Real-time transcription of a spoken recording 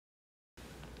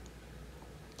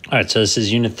All right, so this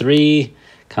is Unit 3,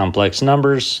 complex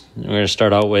numbers. We're going to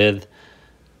start out with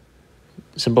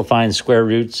simplifying square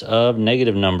roots of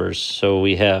negative numbers. So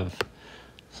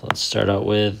let's start out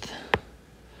with,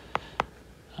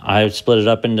 I split it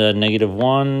up into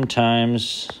 -1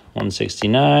 times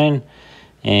 169,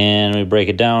 and we break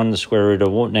it down. The square root of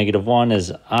 -1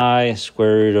 is I.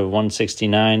 Square root of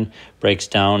 169 breaks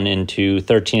down into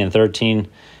 13 and 13,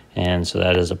 and so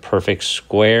that is a perfect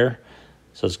square.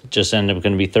 So it's just ended up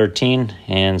going to be 13,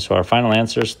 and so our final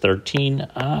answer is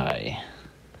 13i.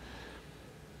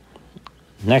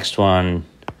 Next one,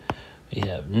 we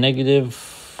have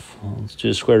let's do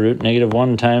the square root,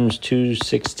 -1 times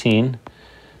 216.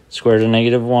 Square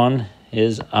root of -1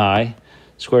 is I.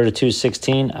 Square root of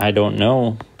 216, I don't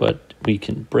know, but we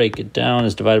can break it down.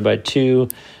 It's divided by 2.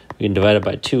 We can divide it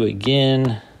by 2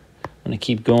 again. I'm going to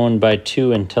keep going by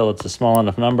 2 until it's a small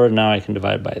enough number. Now I can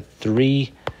divide by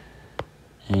 3.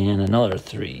 And another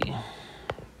 3.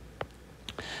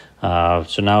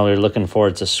 So now we're looking for,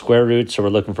 it's a square root, so we're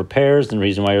looking for pairs. And the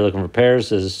reason why you're looking for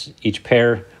pairs is each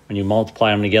pair, when you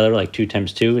multiply them together, like 2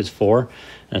 times 2 is 4,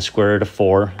 and a square root of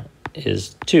 4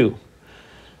 is 2.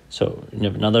 So we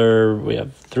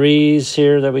have 3's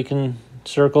here that we can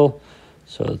circle.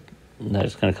 So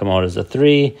that's going to come out as a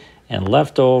 3, and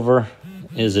left over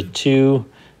is a 2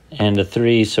 and a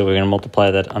 3, so we're going to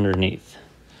multiply that underneath.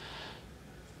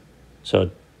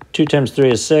 So 2 times 3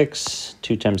 is 6,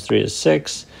 2 times 3 is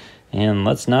 6, and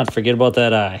let's not forget about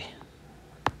that I.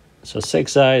 So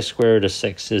 6i square root of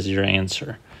 6 is your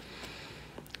answer.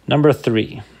 Number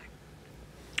 3.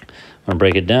 I'm going to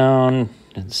break it down.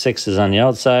 6 is on the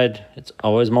outside. It's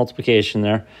always multiplication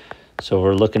there. So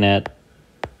we're looking at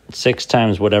 6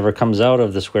 times whatever comes out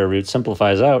of the square root,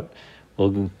 simplifies out,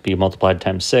 will be multiplied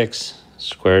times 6.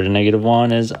 Square root of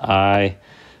 -1 is I.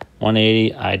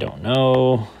 180, I don't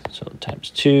know. So times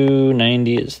 2,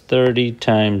 90 is 30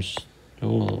 times,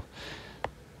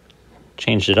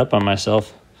 changed it up on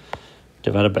myself,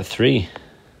 divided by 3.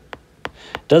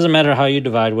 Doesn't matter how you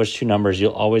divide which two numbers,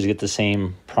 you'll always get the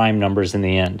same prime numbers in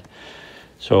the end.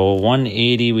 So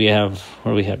 180, we have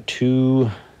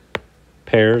 2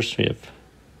 pairs, we have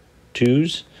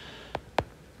 2's.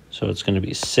 So it's going to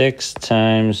be 6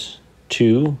 times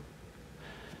 2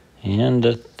 and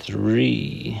a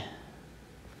 3.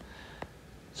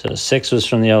 So 6 was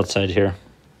from the outside here.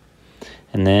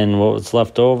 And then what was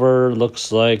left over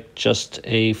looks like just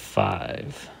a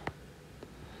 5.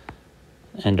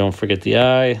 And don't forget the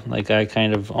I, like I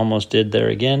kind of almost did there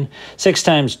again. 6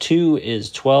 times 2 is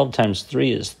 12, times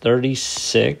 3 is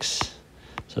 36.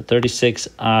 So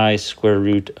 36i square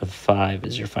root of 5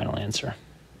 is your final answer.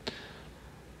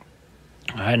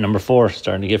 All right, number 4,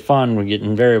 starting to get fun. We're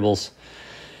getting variables.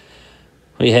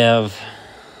 We have,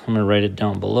 I'm going to write it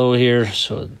down below here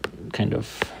so kind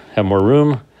of have more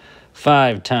room.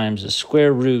 5 times the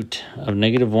square root of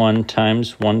 -1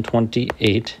 times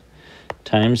 128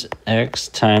 times x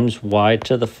times y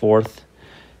to the 4th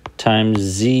times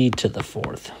z to the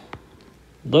 4th.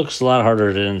 Looks a lot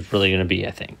harder than it's really going to be,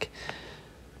 I think.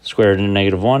 Square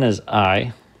root of -1 is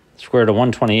I. Square root of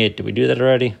 128, did we do that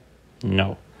already?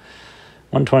 No.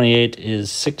 128 is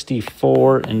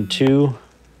 64 and 2.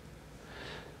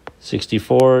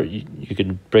 64, you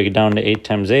could break it down to 8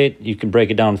 times 8. You can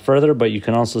break it down further, but you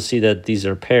can also see that these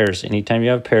are pairs. Anytime you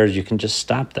have pairs, you can just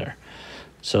stop there.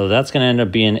 So that's going to end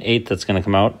up being 8 that's going to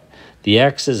come out. The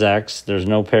x is x. There's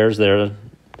no pairs there.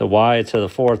 The y to the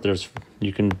 4th,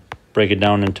 you can break it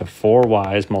down into 4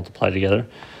 y's multiplied together.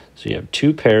 So you have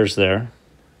 2 pairs there.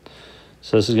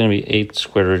 So this is going to be 8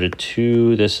 square root of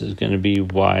 2. This is going to be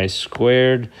y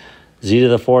squared. Z to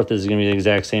the 4th is going to be the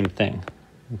exact same thing.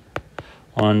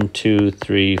 1, 2,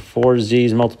 3, 4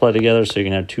 z's multiplied together, so you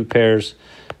can have 2 pairs.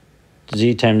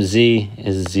 Z times z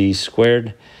is z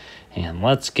squared. And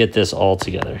let's get this all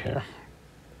together here.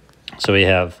 So we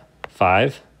have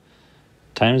 5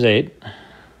 times 8.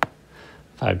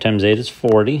 5 times 8 is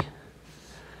 40.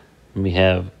 We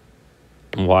have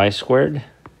y squared,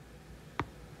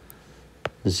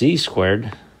 z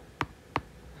squared.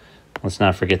 Let's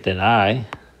not forget that I.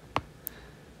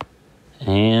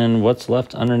 And what's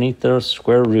left underneath the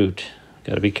square root?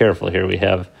 Got to be careful here. We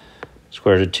have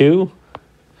square root of 2,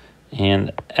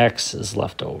 and x is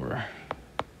left over.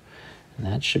 And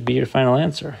that should be your final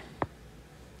answer.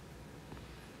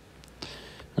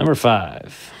 Number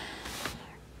 5.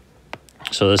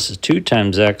 So this is 2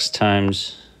 times x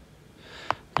times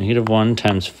 -1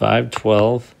 times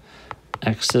 512,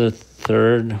 x to the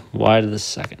 3rd, y to the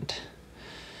 2nd.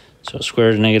 So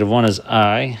square root of -1 is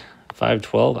I.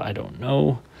 512, I don't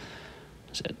know.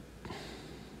 Is it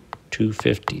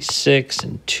 256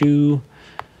 and 2?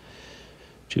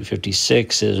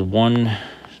 256 is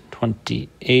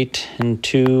 128 and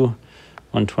 2.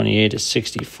 128 is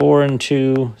 64 and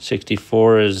 2.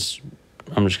 64 is,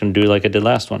 I'm just going to do like I did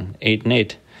last one, 8 and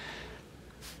 8.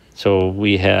 So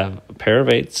we have a pair of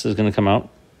 8s is going to come out.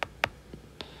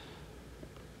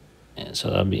 And so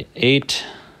that'll be 8.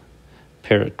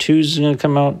 Pair of 2s is going to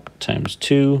come out times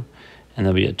 2. And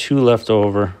there'll be a 2 left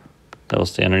over that will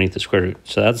stay underneath the square root.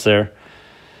 So that's there.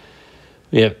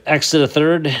 We have x to the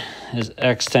third is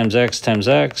x times x times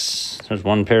x. There's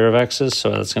one pair of x's,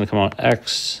 so that's going to come out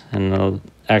x, and the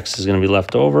x is going to be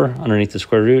left over underneath the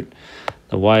square root.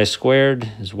 The y squared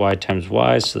is y times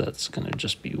y, so that's going to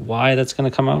just be y that's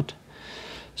going to come out.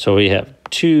 So we have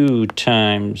 2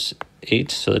 times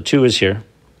 8, so the 2 is here.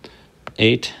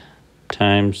 8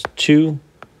 times 2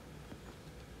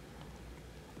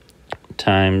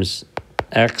 times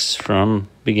x from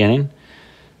beginning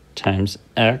times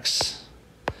x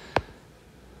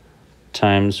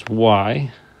times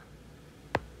y,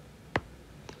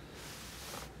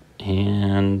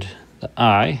 and the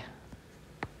I,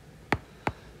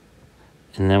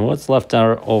 and then what's left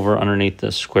over underneath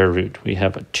the square root? We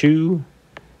have a 2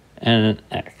 and an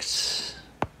x.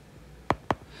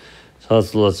 So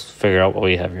let's figure out what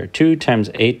we have here. 2 times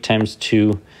 8 times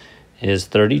 2 is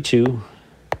 32.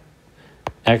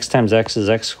 X times x is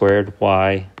x squared,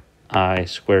 y, I,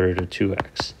 square root of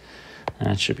 2x.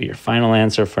 That should be your final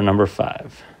answer for number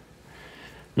 5.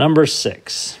 Number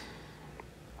 6.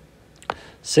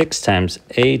 6 times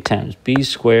a times b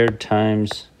squared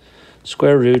times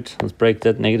square root. Let's break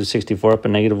that negative 64 up. A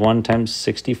negative 1 times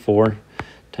 64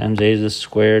 times a to the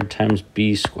squared times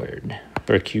b squared,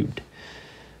 or cubed.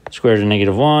 Square root of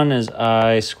negative 1 is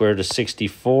I. Square root of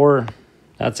 64,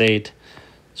 that's 8.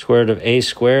 Square root of a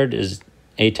squared is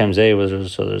a times a,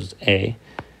 so there's a.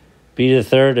 B to the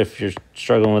third, if you're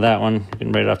struggling with that one, you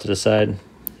can write it off to the side.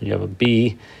 You have a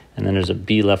b, and then there's a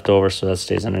b left over, so that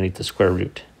stays underneath the square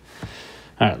root.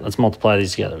 All right, let's multiply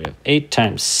these together. We have 8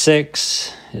 times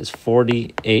 6 is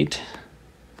 48.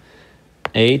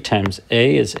 A times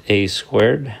a is a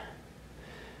squared.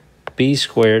 B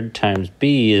squared times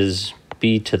b is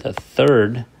b to the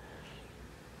third.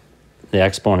 The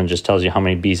exponent just tells you how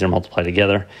many b's are multiplied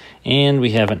together. And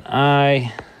we have an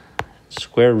I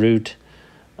square root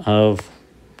of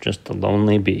just the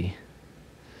lonely b.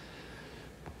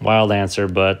 Wild answer,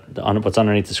 but what's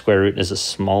underneath the square root is a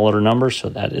smaller number, so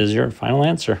that is your final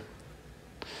answer.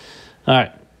 All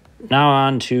right, now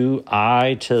on to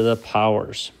I to the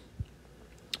powers.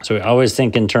 So we always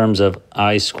think in terms of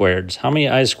I squareds. How many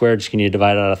I squareds can you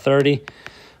divide out of 30?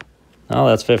 Oh,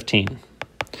 that's 15.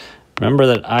 Remember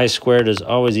that I squared is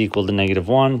always equal to negative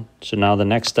 1. So now the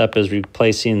next step is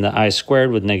replacing the I squared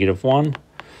with negative 1.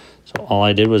 So all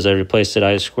I did was I replaced it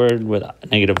I squared with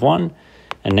negative 1.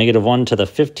 And negative 1 to the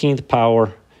 15th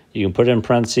power, you can put it in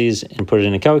parentheses and put it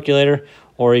in a calculator,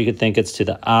 or you could think it's to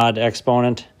the odd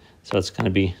exponent. So it's going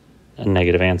to be a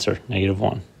negative answer, negative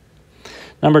 1.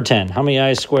 Number 10, how many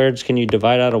I squareds can you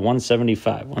divide out of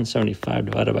 175? 175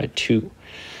 divided by 2.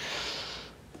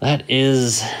 That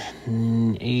is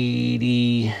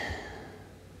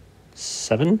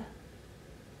 87?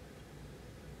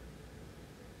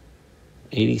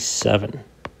 87.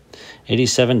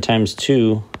 87 times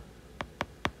 2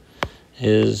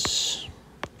 is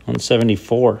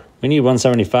 174. We need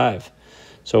 175.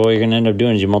 So what you're going to end up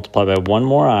doing is you multiply by one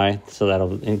more I, so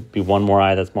that'll be one more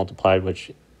I that's multiplied,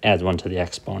 which adds 1 to the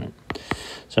exponent.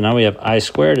 So now we have I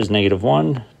squared is negative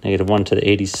 1 to the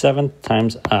 87th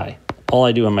times I. All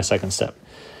I do in my second step.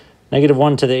 Negative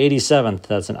 1 to the 87th,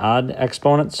 that's an odd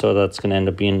exponent, so that's going to end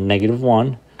up being negative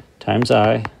 1 times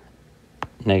I,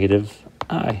 negative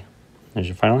I. There's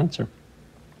your final answer.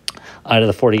 I to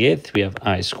the 48th, we have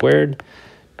I squared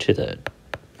to the,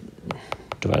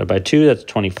 divided by 2, that's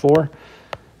 24.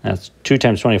 That's 2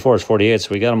 times 24 is 48, so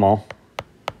we got them all.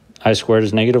 I squared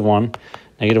is negative 1.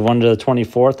 Negative 1 to the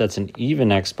 24th, that's an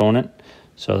even exponent,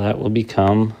 so that will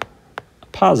become a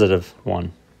positive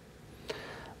 1.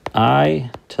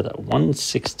 I to the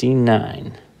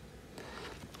 169.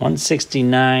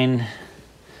 169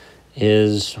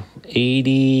 is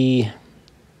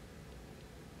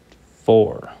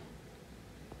 84.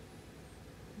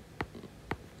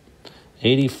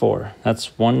 84.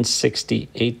 That's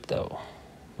 168 though.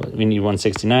 We need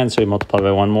 169, so we multiply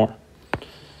by one more.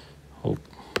 Oh.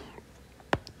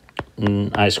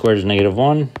 I squared is negative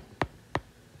 1.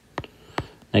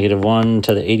 Negative 1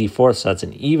 to the 84th, so that's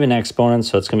an even exponent,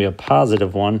 so it's going to be a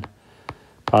positive 1.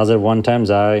 Positive 1 times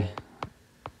I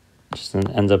just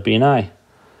ends up being I.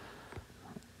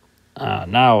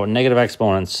 Now, negative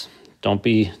exponents. Don't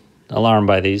be alarmed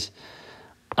by these.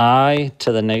 I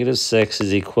to the negative 6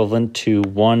 is equivalent to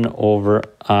 1 over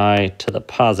I to the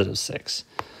positive 6.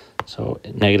 So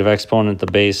negative exponent, the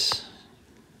base,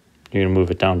 you're going to move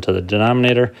it down to the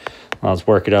denominator. Well, let's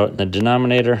work it out in the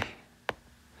denominator.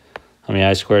 How many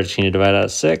I squared can you divide out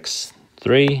of 6?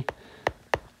 3.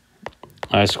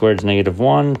 I squared is negative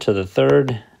 1 to the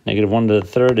third. Negative 1 to the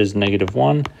third is negative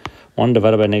 1. 1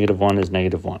 divided by negative 1 is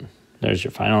negative 1. There's your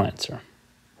final answer.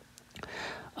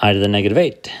 I to the negative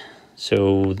 8.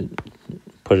 So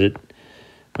we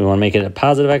want to make it a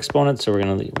positive exponent, so we're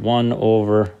going to leave 1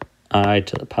 over I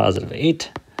to the positive 8.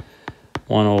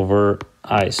 1 over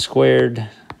I squared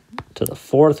to the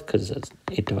fourth, because that's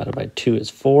 8 divided by 2 is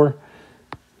 4.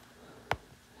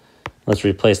 Let's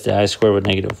replace the I squared with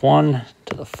negative 1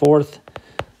 to the fourth.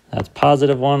 That's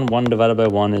positive 1. 1 divided by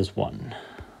 1 is 1.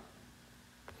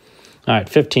 All right,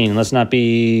 15. Let's not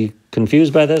be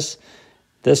confused by this.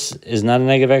 This is not a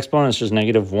negative exponent, it's just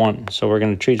negative 1. So we're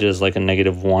going to treat it as like a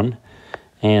negative 1.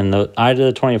 And the I to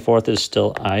the 24th is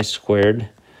still I squared.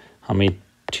 How many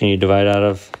can you divide out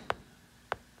of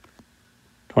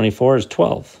 24 is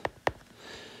 12.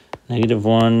 Negative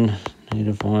 1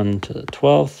 to the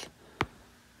 12th.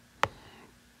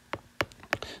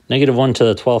 Negative 1 to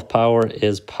the 12th power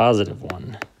is positive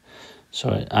 1. So,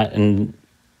 and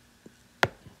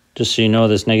just so you know,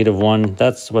 this negative 1,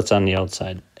 that's what's on the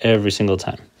outside every single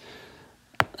time.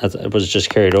 It was just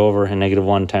carried over, and negative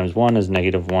 1 times 1 is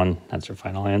negative 1. That's our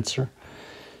final answer.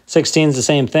 16 is the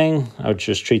same thing. I would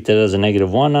just treat that as a negative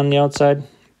 1 on the outside.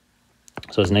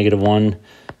 So it's negative 1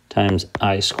 times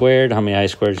I squared. How many I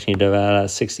squared can you divide out of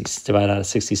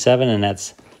 67? And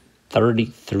that's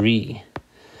 33.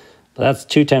 But that's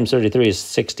 2 times 33 is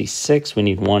 66. We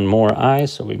need one more I,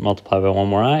 so we multiply by one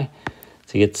more I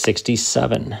to get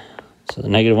 67. So the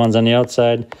negative 1's on the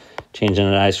outside, changing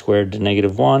an I squared to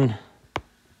negative 1.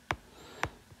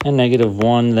 And negative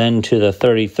 1 then to the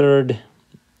 33rd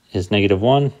is negative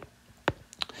 1.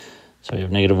 So we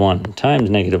have negative 1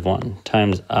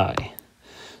 times I.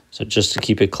 So just to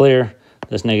keep it clear,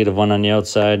 this negative 1 on the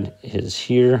outside is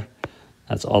here.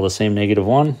 That's all the same negative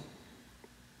 1.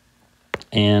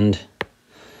 And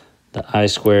the I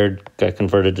squared got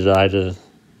converted to I to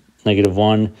negative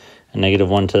 1. And negative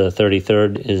 1 to the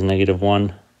 33rd is negative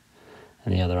 1.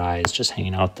 And the other I is just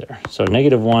hanging out there. So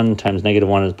negative 1 times negative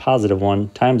 1 is positive 1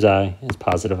 times I is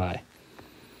positive I.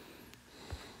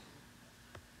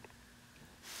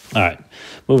 All right,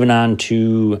 moving on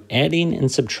to adding and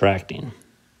subtracting.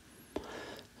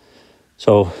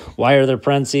 So why are there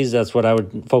parentheses? That's what I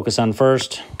would focus on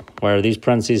first. Why are these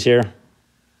parentheses here?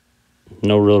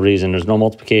 No real reason. There's no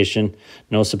multiplication,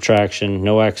 no subtraction,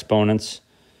 no exponents.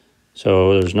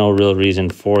 So there's no real reason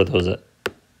for those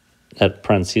that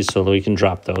parentheses, so we can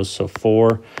drop those. So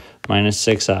 4 minus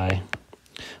 6i.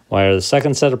 Why are the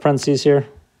second set of parentheses here?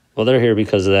 Well, they're here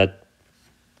because of that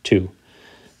 2.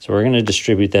 So we're going to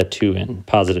distribute that 2 in,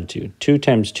 positive 2. 2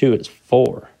 times 2 is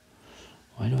 4.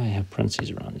 Why do I have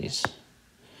parentheses around these?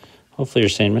 Hopefully you're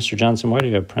saying, Mr. Johnson, why do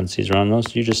you have parentheses around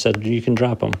those? You just said you can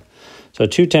drop them. So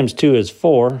 2 times 2 is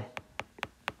 4.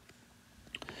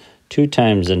 2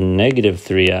 times a negative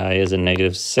 3i is a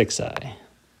negative 6i.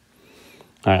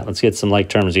 All right, let's get some like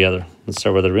terms together. Let's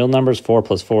start with the real numbers. 4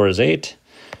 plus 4 is 8.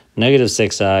 Negative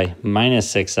 6i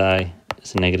minus 6i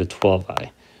is a negative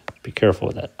 12i. Be careful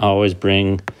with that. Always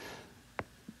bring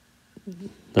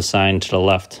the sign to the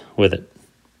left with it.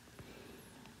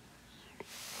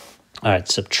 All right,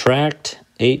 subtract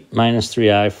 8 minus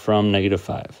 3i from negative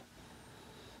 5.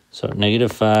 So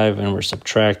negative 5, and we're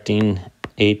subtracting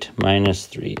 8 minus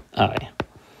 3i.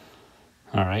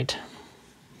 All right.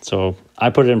 So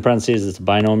I put it in parentheses. It's a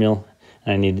binomial,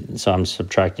 and so I'm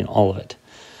subtracting all of it.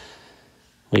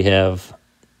 We're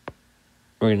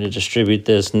going to distribute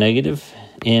this negative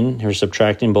in. You're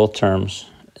subtracting both terms,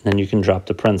 and then you can drop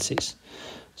the parentheses.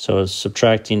 So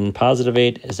subtracting positive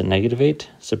 8 is a negative 8.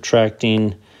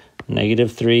 Subtracting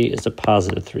negative 3 is a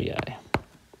positive 3i.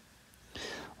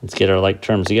 Let's get our like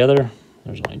terms together.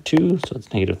 There's only 2, so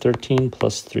it's negative 13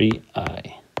 plus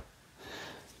 3i.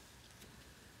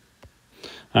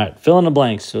 All right, fill in the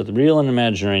blanks with real and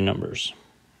imaginary numbers.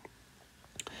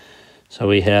 So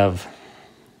we have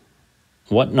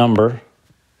what number,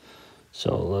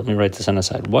 so let me write this on the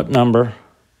side. What number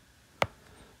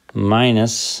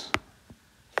minus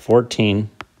 14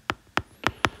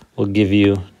 will give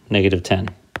you negative 10?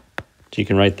 So you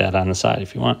can write that on the side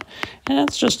if you want. And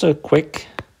that's just a quick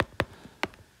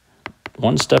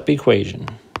one-step equation.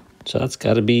 So that's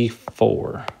got to be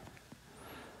 4.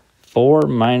 4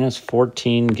 minus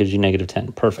 14 gives you negative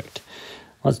 10. Perfect.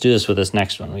 Let's do this with this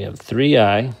next one. We have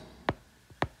 3i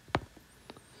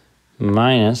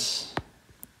minus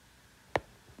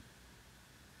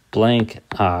blank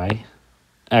I,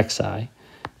 xi,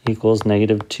 equals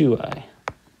negative 2i.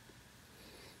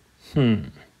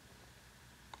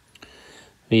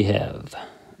 We have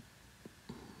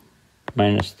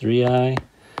minus 3i,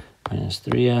 minus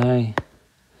 3i.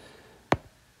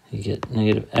 You get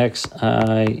negative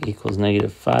xi equals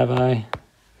negative 5i.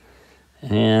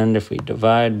 And if we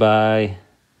divide by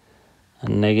a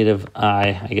negative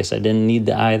I guess I didn't need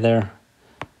the I there.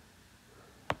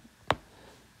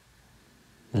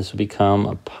 This will become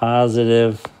a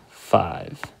positive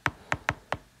 5.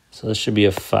 So this should be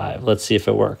a 5. Let's see if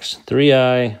it works.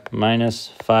 3i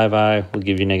minus 5i will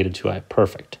give you negative 2i.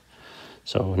 Perfect.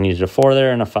 So we needed a 4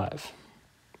 there and a 5.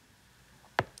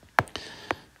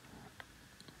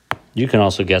 You can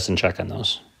also guess and check on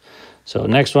those. So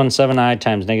next one, 7i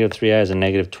times negative 3i is a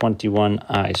negative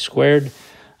 21i squared.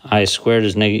 I squared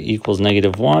is equals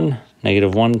negative 1.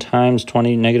 Negative 1 times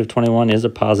negative 21 is a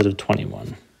positive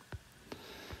 21.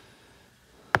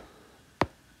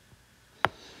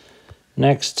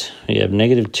 Next, we have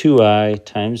negative 2i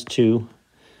times 2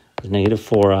 is negative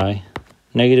 4i.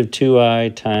 Negative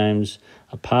 2i times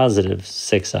a positive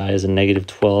 6i is a negative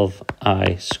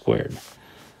 12i squared.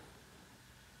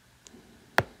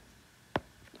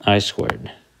 I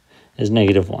squared is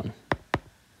negative 1.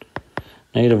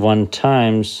 Negative 1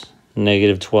 times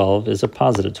negative 12 is a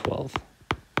positive 12.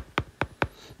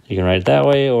 You can write it that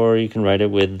way, or you can write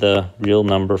it with the real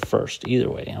number first. Either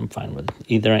way, I'm fine with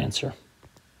either answer.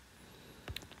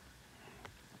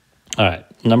 All right,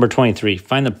 number 23.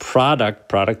 Find the product.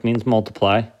 Product means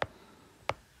multiply.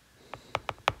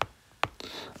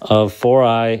 Of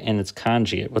 4i and its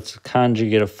conjugate. What's the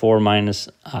conjugate of 4 minus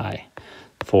I?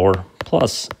 4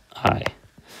 plus I.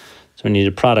 So we need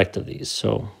a product of these.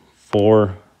 So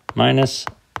 4 minus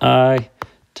I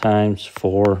times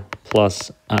 4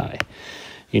 plus I.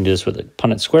 You can do this with a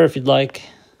Punnett square if you'd like.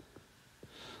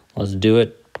 Let's do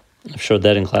it. I've showed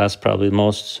that in class probably the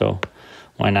most, so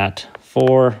why not?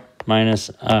 4 minus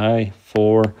I,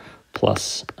 4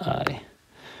 plus I.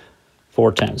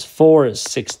 4 times 4 is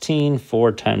 16.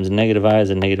 4 times negative I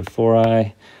is a negative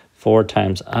 4i. 4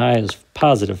 times I is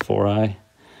positive 4i.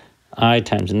 I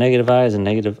times negative I is a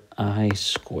negative I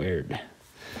squared.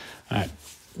 All right,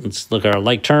 let's look at our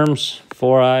like terms.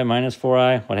 4i minus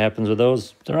 4i. What happens with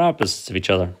those? They're opposites of each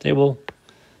other. They will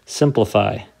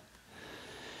simplify.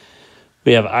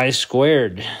 We have I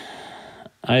squared.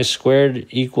 I squared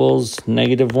equals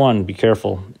negative 1. Be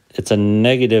careful. It's a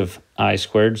negative I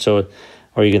squared. So,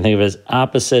 or you can think of it as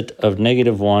opposite of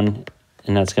negative 1,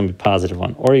 and that's going to be positive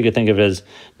 1. Or you could think of it as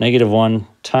negative 1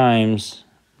 times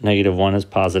negative 1 is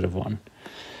positive 1.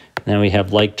 And then we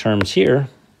have like terms here.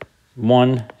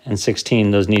 1 and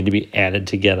 16, those need to be added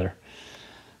together.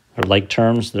 Or like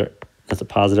terms, that's a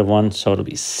positive 1, so it'll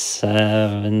be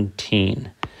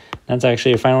 17. That's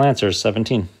actually your final answer,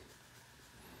 17.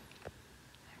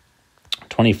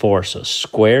 24, so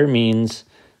square means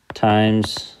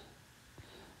times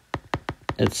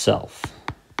itself.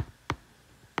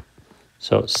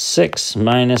 So 6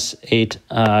 minus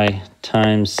 8i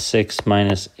times 6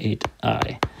 minus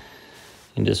 8i. You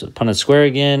can just Punnett square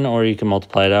again, or you can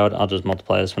multiply it out. I'll just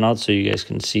multiply this one out so you guys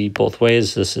can see both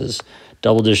ways. This is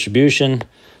double distribution.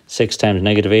 6 times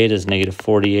negative 8 is negative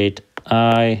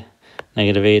 48i.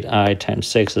 Negative 8i times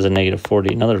 6 is a negative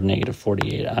 40, another negative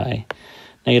 48i.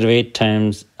 Negative 8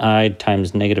 times I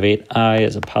times negative 8i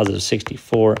is a positive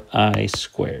 64i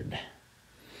squared.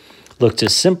 Look to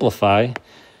simplify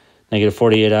negative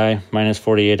 48i minus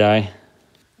 48i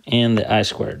and the I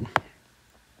squared.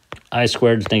 I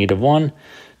squared is negative 1.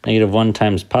 Negative 1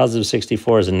 times positive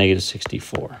 64 is a negative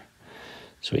 64.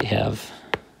 So we have,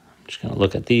 I'm just going to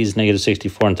look at these, negative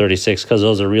 64 and 36, because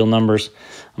those are real numbers.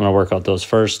 I'm going to work out those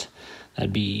first.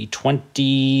 That'd be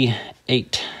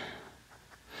 28.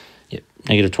 Yep,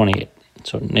 negative 28.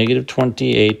 So negative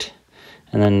 28,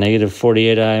 and then negative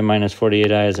 48i minus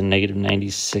 48i is a negative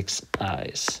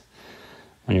 96i's.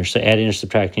 When you're adding or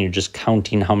subtracting, you're just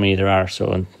counting how many there are.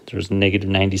 So there's negative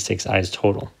 96i's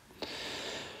total.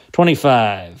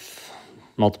 25.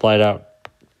 Multiply it out.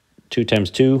 2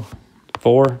 times 2,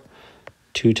 4.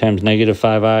 2 times negative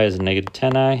 5i is a negative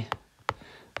 10i.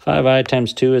 5i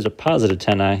times 2 is a positive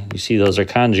 10i. You see those are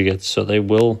conjugates, so they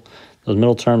will, those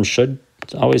middle terms should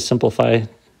always simplify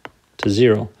to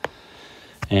 0.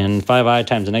 And 5i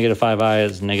times a negative 5i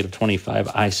is negative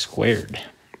 25i squared.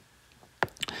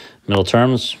 Middle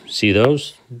terms, see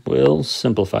those, will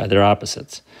simplify. They're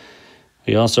opposites.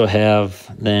 We also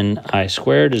have then I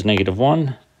squared is negative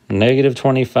 1. Negative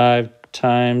 25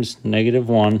 times negative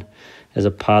 1 is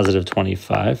a positive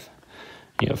 25.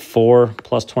 You have 4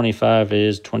 plus 25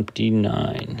 is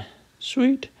 29.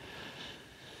 Sweet.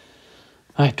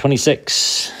 All right,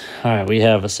 26. All right, we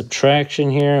have a subtraction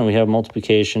here, and we have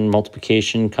multiplication.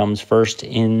 Multiplication comes first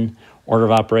in order of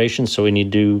operations, so we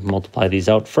need to multiply these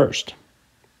out first.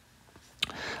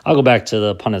 I'll go back to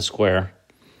the Punnett square.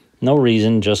 No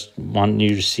reason, just want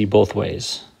you to see both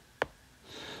ways.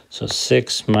 So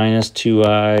 6 minus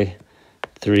 2i,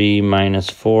 3 minus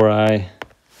 4i.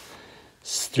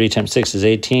 3 times 6 is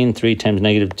 18. 3 times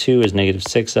negative 2 is negative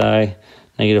 6i.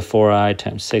 Negative 4i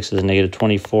times 6 is negative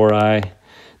 24i.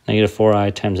 Negative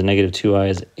 4i times a negative 2i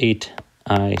is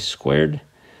 8i squared.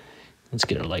 Let's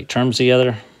get our like terms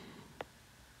together.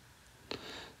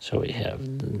 So we have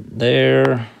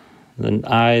there, then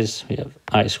i's. We have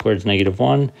I squared is negative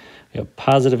 1. We have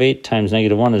positive 8 times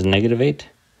negative 1 is negative 8.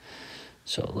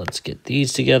 So let's get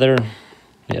these together.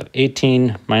 We have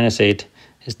 18 minus 8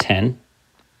 is 10.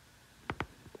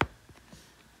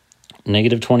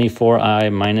 Negative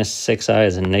 24i minus 6i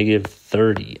is a negative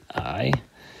 30i.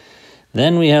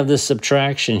 Then we have this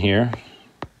subtraction here.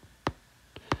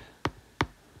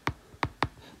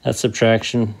 That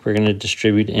subtraction, we're going to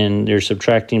distribute in, you're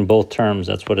subtracting both terms.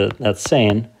 That's what that's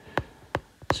saying.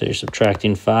 So you're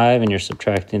subtracting 5 and you're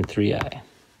subtracting 3i.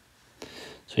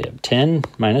 So we have 10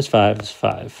 minus 5 is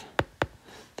 5.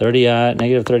 30i,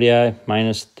 negative 30i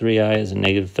minus 3i is a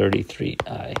negative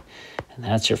 33i. And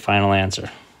that's your final answer.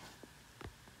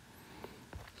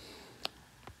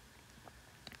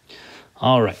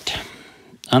 All right.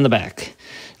 On the back,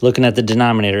 looking at the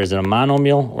denominator, is it a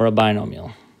monomial or a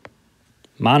binomial?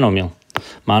 Monomial.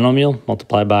 Monomial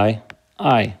multiplied by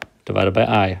I divided by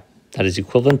I. That is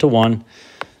equivalent to 1.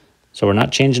 So we're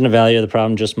not changing the value of the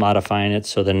problem, just modifying it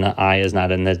so then the I is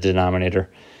not in the denominator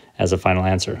as a final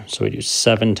answer. So we do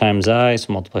 7 times I,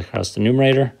 so multiply across the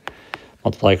numerator.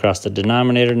 Multiply across the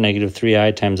denominator, negative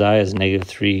 3i times I is negative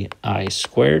 3i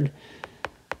squared.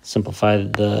 Simplify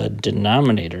the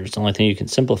denominator. It's the only thing you can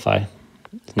simplify.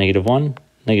 It's negative 1.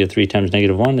 Negative 3 times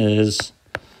negative 1 is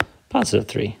positive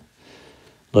 3.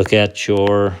 Look at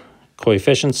your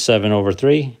coefficients, 7 over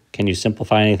 3. Can you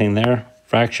simplify anything there?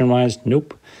 Fraction-wise?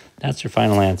 Nope. That's your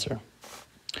final answer.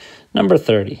 Number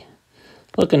 30.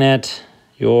 Looking at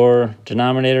your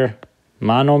denominator,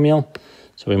 monomial.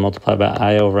 So we multiply by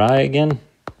I over I again.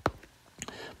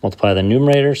 Multiply the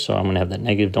numerator. So I'm going to have that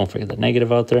negative. Don't forget the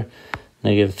negative out there.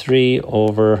 Negative 3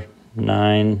 over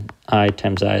 9i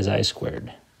times I is I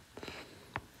squared.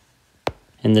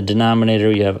 In the denominator,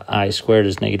 you have I squared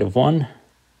is negative 1.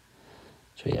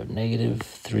 So we have negative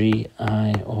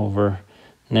 3i over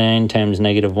 9 times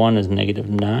negative 1 is negative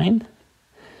 9.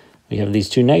 We have these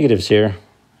two negatives here.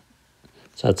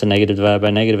 So that's a negative divided by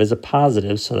negative is a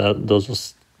positive. So those will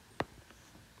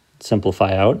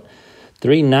simplify out.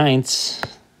 3/9,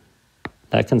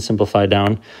 that can simplify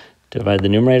down. Divide the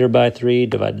numerator by 3,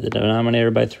 divide the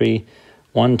denominator by 3.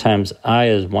 1 times I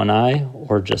is 1i,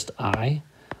 or just I,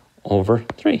 over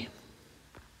 3.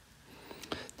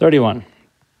 31.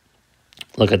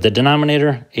 Look at the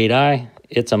denominator, 8i.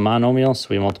 It's a monomial, so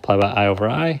we multiply by I over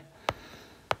I.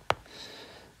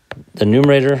 The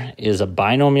numerator is a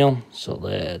binomial, so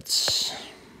let's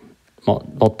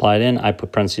multiply it in. I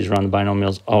put parentheses around the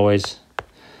binomials always.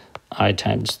 I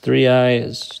times 3i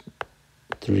is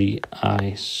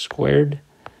 3i squared.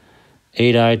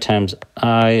 8i times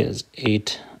I is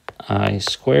 8i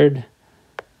squared.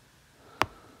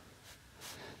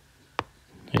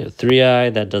 We have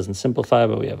 3i, that doesn't simplify,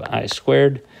 but we have I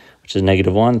squared, which is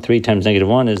negative 1. 3 times negative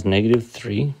 1 is negative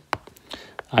 3.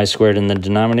 I squared in the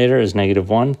denominator is negative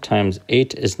 1 times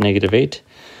 8 is negative 8.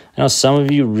 I know some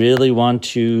of you really want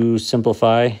to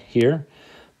simplify here,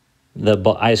 the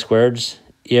I squareds.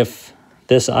 If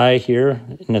this I here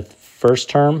in the first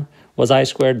term was I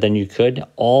squared, then you could.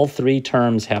 All three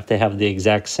terms have to have the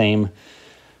exact same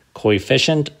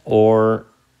coefficient, or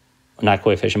not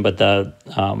coefficient, but the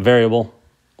variable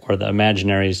or the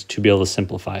imaginaries to be able to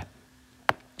simplify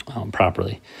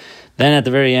properly. Then at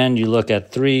the very end, you look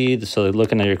at 3, so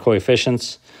looking at your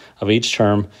coefficients of each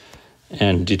term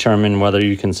and determine whether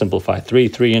you can simplify 3,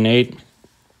 3, and 8.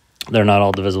 They're not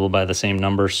all divisible by the same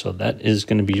number, so that is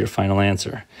going to be your final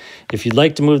answer. If you'd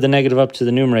like to move the negative up to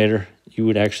the numerator, you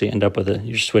would actually end up with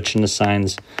you're switching the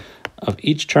signs of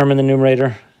each term in the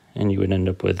numerator, and you would end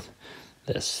up with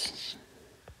this.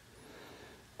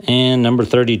 And number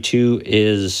 32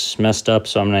 is messed up,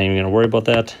 so I'm not even going to worry about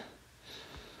that.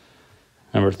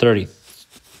 Number 30.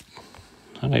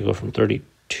 How did I go from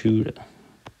 32 to...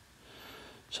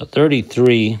 So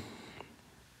 33,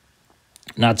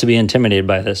 not to be intimidated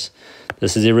by this.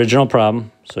 This is the original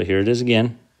problem, so here it is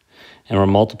again. And we're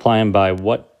multiplying by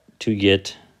what to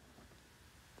get...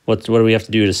 What do we have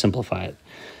to do to simplify it?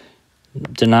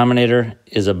 Denominator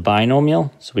is a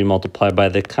binomial, so we multiply by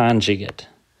the conjugate.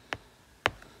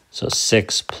 So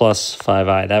 6 plus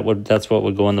 5i, that's what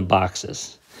would go in the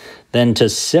boxes. Then to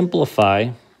simplify,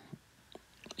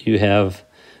 we have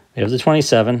the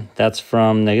 27, that's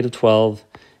from negative 12,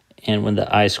 and when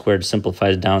the I squared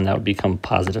simplifies down, that would become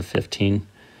positive 15.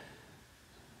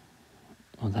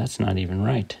 Well, that's not even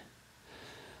right.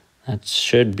 That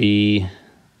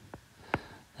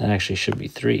actually should be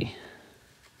 3.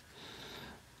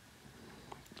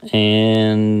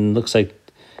 And looks like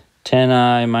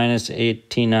 10i minus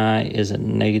 18i is a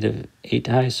negative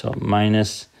 8i, so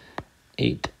minus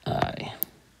 8i.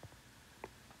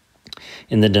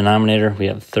 In the denominator, we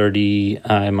have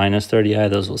 30i minus 30i.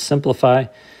 Those will simplify.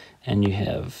 And you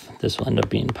have, this will end up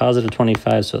being positive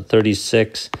 25, so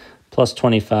 36 plus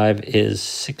 25 is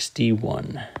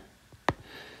 61.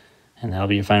 And that'll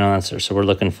be your final answer. So we're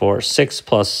looking for 6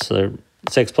 plus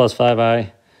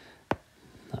 5i.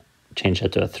 Change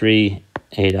that to a 3,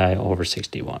 8i over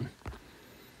 61.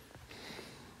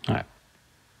 All right,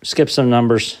 skip some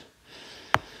numbers.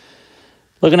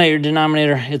 Looking at your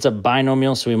denominator, it's a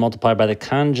binomial, so we multiply by the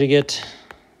conjugate.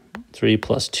 3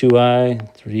 plus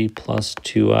 2i, 3 plus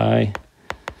 2i.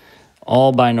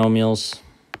 All binomials.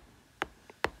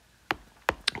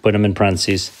 Put them in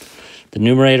parentheses. The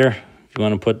numerator, if you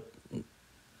want to put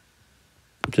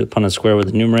the Punnett square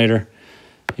with the numerator,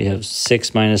 you have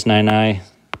 6 minus 9i,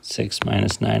 6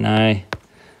 minus 9i,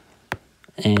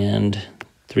 and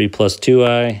 3 plus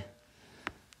 2i,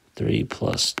 3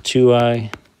 plus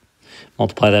 2i.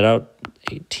 Multiply that out,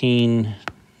 18,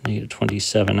 negative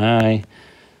 27i,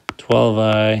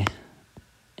 12i,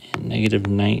 and negative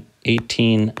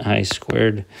 18i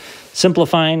squared.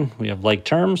 Simplifying, we have like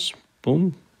terms,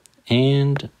 boom,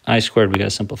 and I squared we got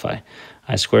to simplify.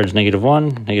 I squared is negative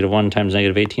 1. Negative 1 times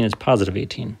negative 18 is positive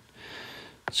 18.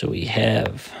 So we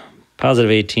have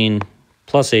positive 18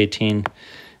 plus 18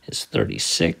 is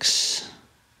 36.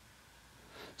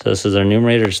 So this is our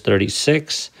numerator, is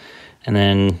 36. And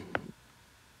then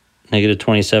negative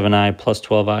 27i plus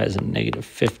 12i is a negative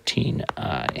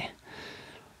 15i.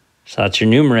 So that's your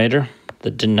numerator.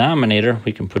 The denominator,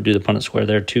 we can do the Punnett square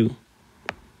there too.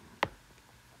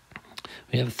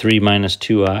 We have 3 minus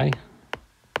 2i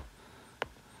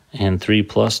and 3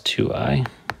 plus 2i.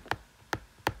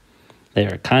 They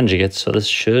are conjugates, so this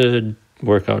should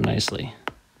work out nicely.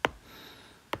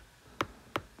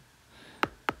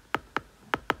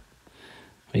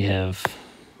 We have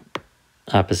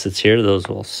opposites here. Those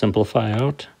will simplify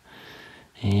out.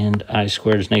 And I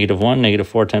squared is negative 1. Negative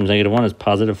 4 times negative 1 is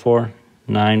positive 4.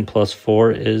 9 plus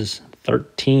 4 is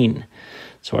 13.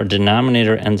 So our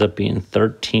denominator ends up being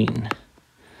 13.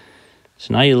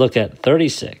 So now you look at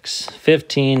 36.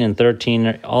 15 and 13,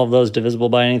 are all of those divisible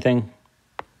by anything?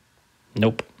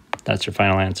 Nope. That's your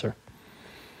final answer.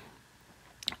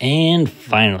 And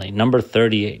finally, number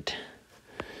 38.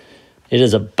 It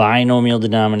is a binomial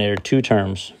denominator, 2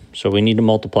 terms. So we need to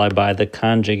multiply by the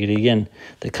conjugate again.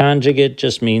 The conjugate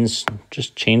just means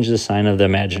just change the sign of the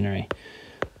imaginary.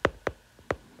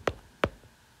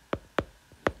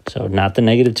 So not the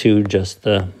negative 2, just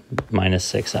the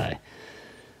minus 6i.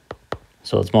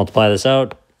 So let's multiply this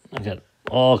out. I've got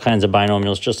all kinds of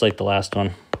binomials, just like the last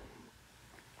one.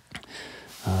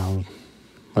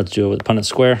 Let's do it with Punnett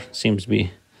square. Seems to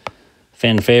be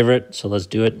fan favorite, so let's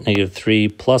do it. Negative 3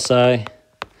 plus I,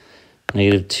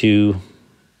 negative 2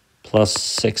 plus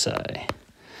 6i.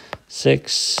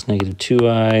 6, negative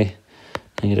 2i,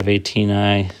 negative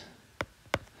 18i,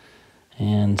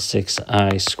 and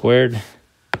 6i squared.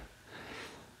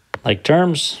 Like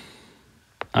terms,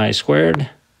 I squared.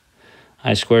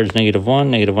 I squared is negative 1.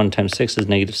 Negative 1 times 6 is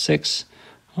negative 6.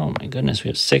 Oh my goodness, we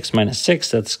have 6 minus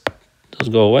 6. Those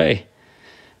go away.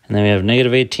 And then we have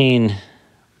negative 18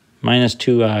 minus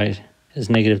 2i is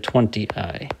negative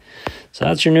 20i. So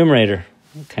that's your numerator.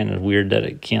 Kind of weird that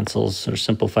it cancels or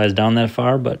simplifies down that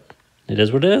far, but it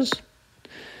is what it is.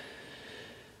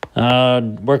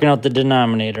 Working out the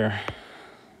denominator.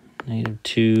 Negative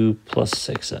 2 plus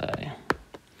 6i.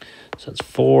 So it's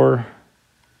 4,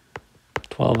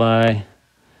 12i,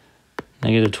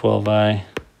 negative 12i,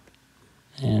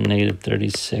 and negative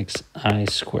 36i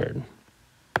squared.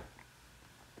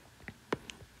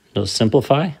 Those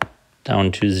simplify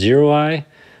down to 0i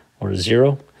or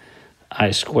 0.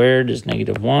 I squared is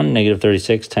negative 1. Negative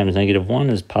 36 times negative 1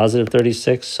 is positive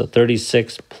 36. So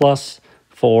 36 plus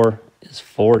 4 is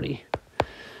 40.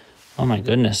 Oh my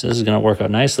goodness, this is going to work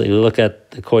out nicely. We look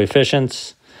at the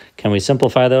coefficients. Can we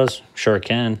simplify those? Sure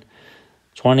can.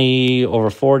 20 over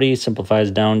 40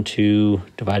 simplifies down to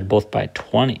divide both by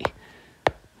 20.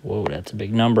 Whoa, that's a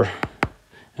big number.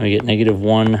 And we get negative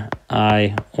 1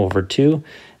 I over 2.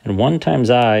 And 1 times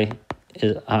I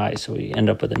is I. So we end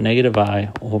up with a negative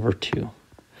I over 2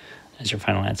 as your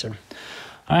final answer.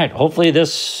 All right, hopefully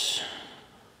this...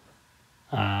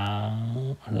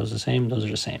 are those the same? Those are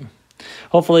the same.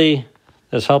 Hopefully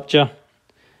this helped you.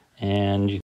 And you